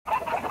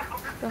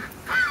Go.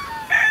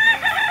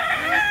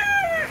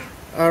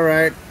 All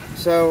right,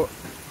 so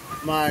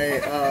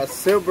my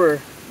silver,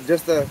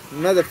 just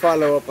another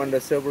follow-up on the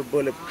silver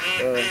bullet,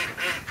 the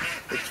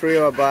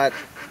trio I bought.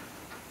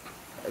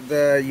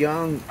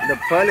 The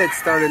pullet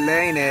started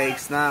laying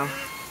eggs now.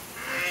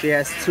 She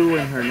has 2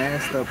 in her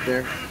nest up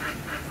there.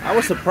 I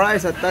was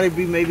surprised. I thought it'd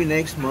be maybe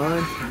next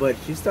month, but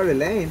she started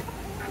laying,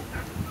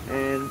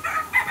 and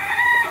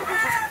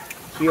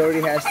she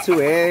already has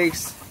 2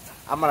 eggs.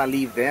 I'm gonna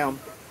leave them.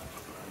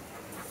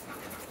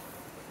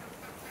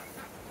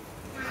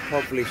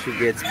 Hopefully she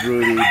gets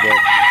broody, but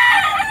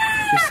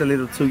just a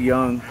little too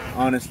young,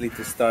 honestly,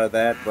 to start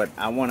that. But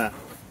I wanna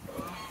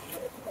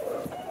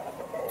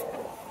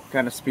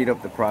kind of speed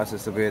up the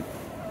process a bit.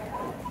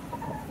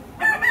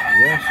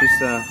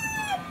 Yeah,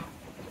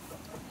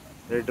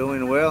 they're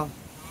doing well.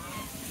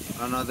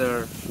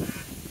 Another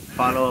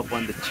follow-up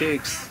on the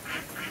chicks.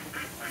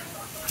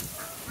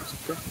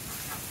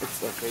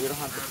 It's okay, you don't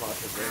have to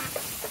process it.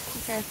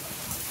 Okay.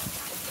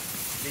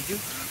 Did you?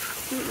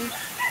 Mm-mm.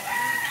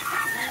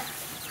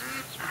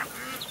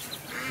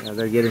 Yeah,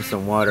 they're getting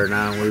some water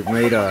now. We've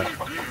made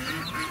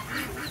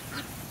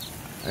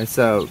it's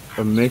a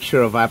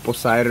mixture of apple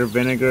cider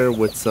vinegar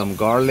with some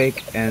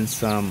garlic and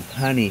some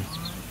honey.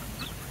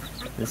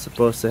 It's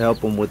supposed to help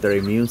them with their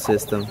immune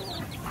system.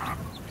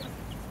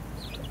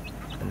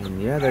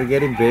 And yeah, they're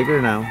getting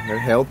bigger now. They're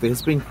healthy.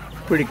 It's been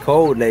pretty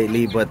cold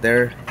lately, but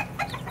they're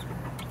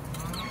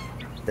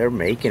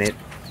making it.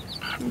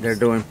 They're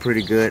doing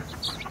pretty good.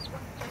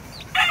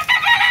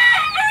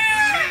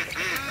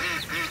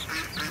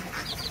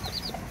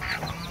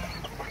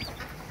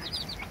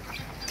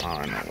 Oh,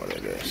 I know what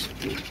it is.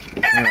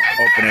 I'm gonna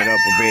open it up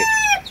a bit.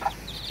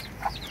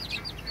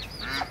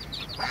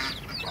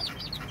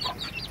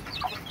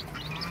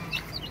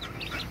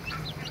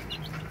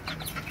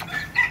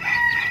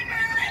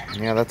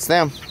 Yeah, that's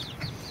them.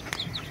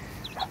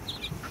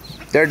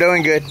 They're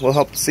doing good. We'll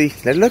hope to see.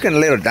 They're looking a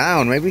little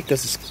down, maybe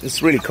because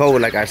it's really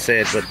cold, like I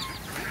said, but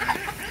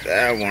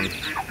that one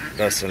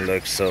doesn't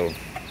look so.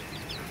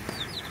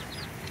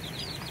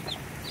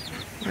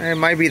 It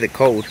might be the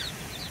cold.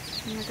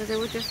 Yeah, because they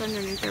were just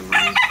underneath their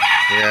mom.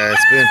 Yeah,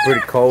 it's been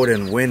pretty cold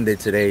and windy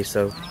today,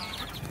 so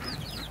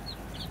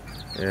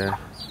yeah.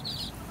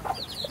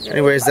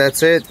 Anyways,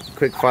 that's it.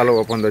 Quick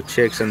follow-up on the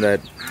chicks and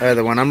that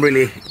other one. I'm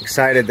really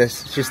excited that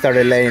she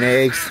started laying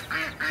eggs.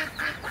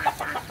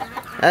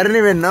 I didn't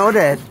even know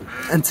that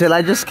until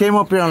I just came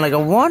up here. I'm like, I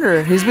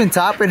wonder, he's been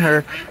topping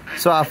her.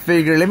 So I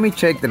figured, let me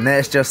check the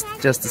nest just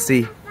to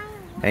see.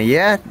 And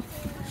yeah,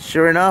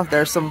 sure enough,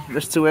 there's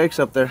 2 eggs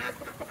up there.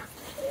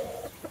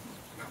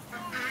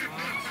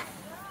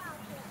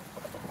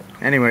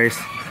 Anyways,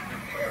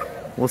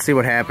 we'll see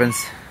what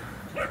happens.